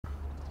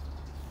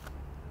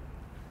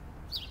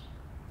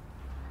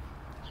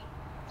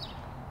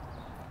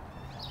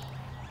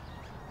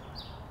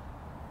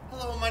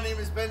my name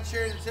is Ben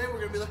Cherry, and today we're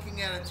going to be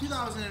looking at a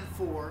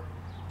 2004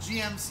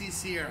 GMC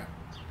Sierra.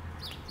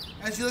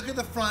 As you look at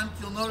the front,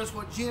 you'll notice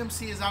what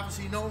GMC is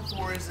obviously known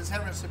for is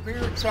having a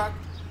superior truck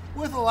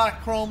with a lot of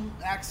chrome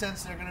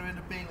accents that are going to end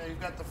up being there.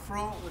 You've got the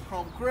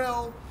chrome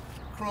grille,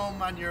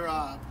 chrome on your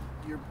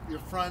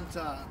front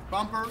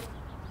bumper,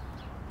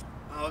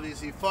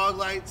 obviously fog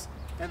lights,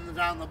 and then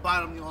down the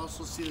bottom you'll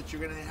also see that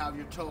you're going to have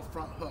your tow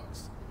front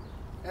hooks.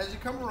 As you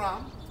come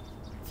around,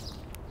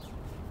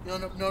 you'll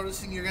end up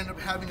noticing you're going to end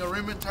up having a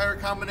rim and tire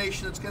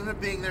combination that's going to end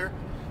up being there.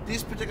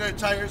 These particular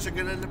tires are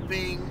going to end up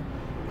being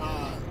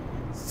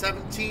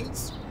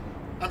 16s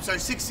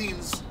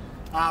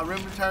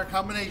rim and tire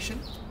combination.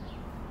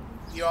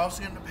 You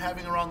also end up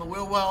having around the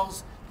wheel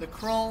wells the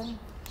chrome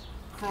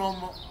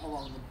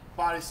along the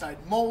body side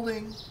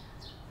molding,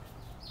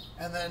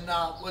 and then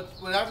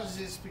what happens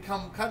is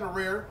become kind of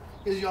rare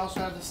is you also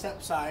have the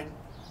step side.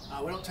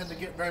 We don't tend to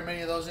get very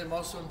many of those in.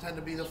 Most of them tend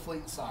to be the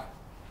fleet side.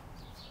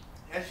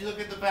 As you look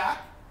at the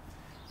back,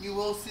 you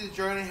will see that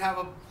you're going to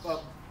have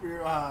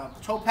your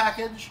tow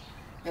package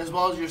as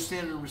well as your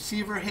standard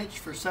receiver hitch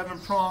for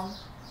 7-prong.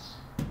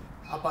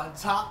 Up on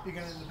top, you're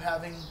going to end up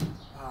having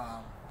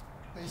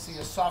basically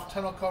a soft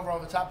tonneau cover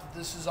over the top.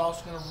 This is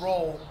also going to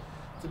roll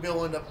to be able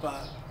to end up,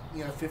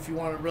 if you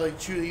want to really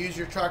use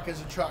your truck as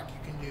a truck, you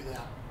can do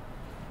that.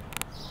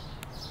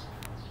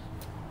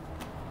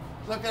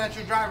 Looking at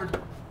your driver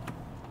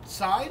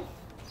side,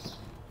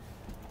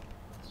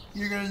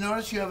 you're going to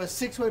notice you have a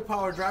 6-way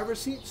power driver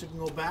seat, so you can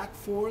go back,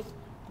 forth,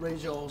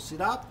 raise your whole seat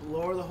up,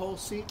 lower the whole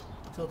seat,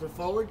 tilt it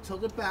forward,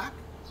 tilt it back.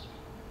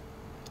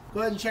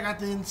 Go ahead and check out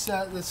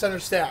the center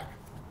stack.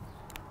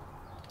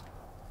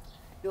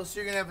 You'll see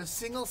you're going to have a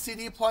single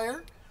CD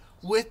player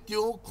with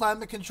dual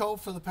climate control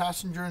for the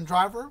passenger and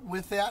driver.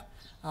 With that,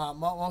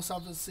 most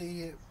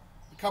obviously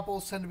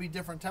couples tend to be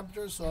different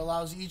temperatures, so it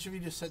allows each of you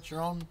to set your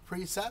own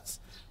presets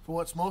for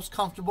what's most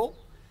comfortable.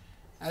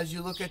 As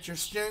you look at your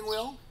steering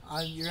wheel,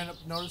 you're going to end up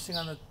noticing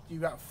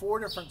you've got 4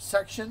 different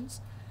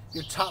sections.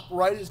 Your top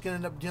right is going to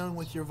end up dealing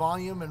with your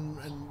volume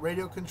and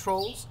radio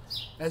controls.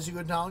 As you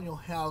go down, you'll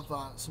have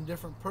some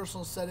different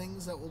personal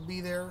settings that will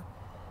be there.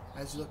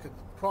 As you look at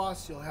the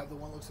cross, you'll have the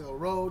one that looks like a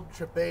road,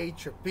 trip A,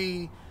 trip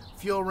B,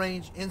 fuel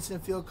range,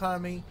 instant fuel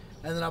economy,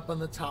 and then up on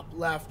the top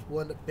left will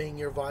end up being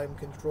your volume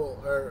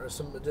control or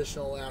some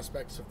additional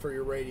aspects for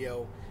your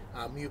radio,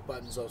 mute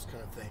buttons, those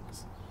kind of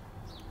things.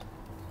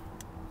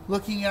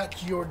 Looking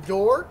at your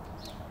door,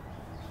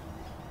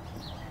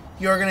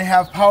 you're going to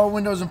have power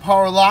windows and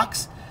power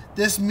locks.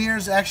 This mirror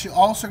is actually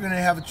also going to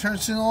have a turn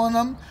signal in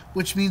them,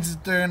 which means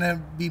that they're going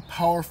to be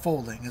power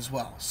folding as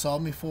well. So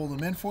let me fold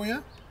them in for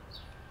you.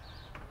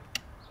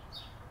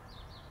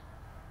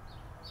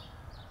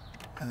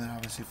 And then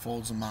obviously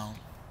folds them out.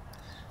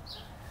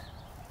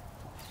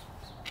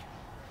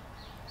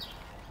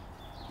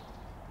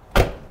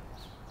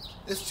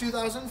 This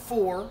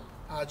 2004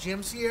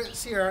 GMC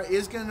Sierra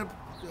is going to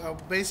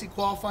basically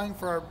qualifying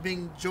for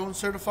being Jones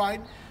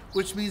certified,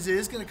 which means it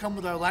is going to come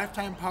with our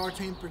lifetime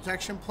powertrain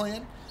protection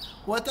plan.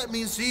 What that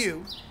means to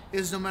you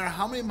is no matter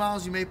how many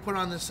miles you may put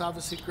on this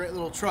obviously great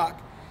little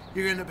truck,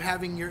 you're going to end up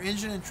having your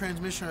engine and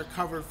transmission are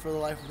covered for the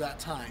life of that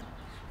time,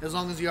 as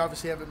long as you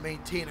obviously have it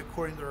maintained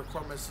according to the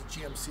requirements that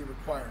GMC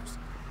requires.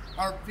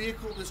 Our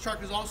vehicle, this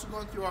truck is also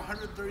going through a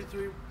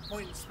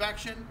 133-point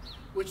inspection,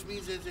 which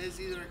means it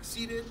has either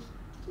exceeded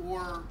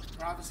or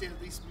obviously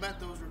at least met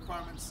those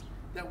requirements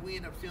that we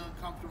end up feeling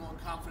comfortable and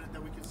confident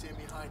that we can stand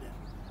behind it.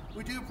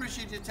 We do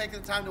appreciate you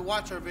taking the time to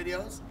watch our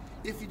videos.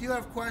 If you do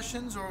have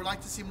questions or would like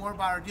to see more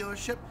about our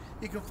dealership,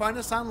 you can find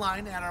us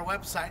online at our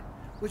website,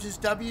 which is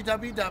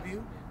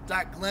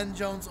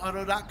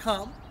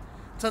www.glennjonesauto.com.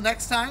 Until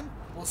next time,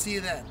 we'll see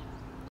you then.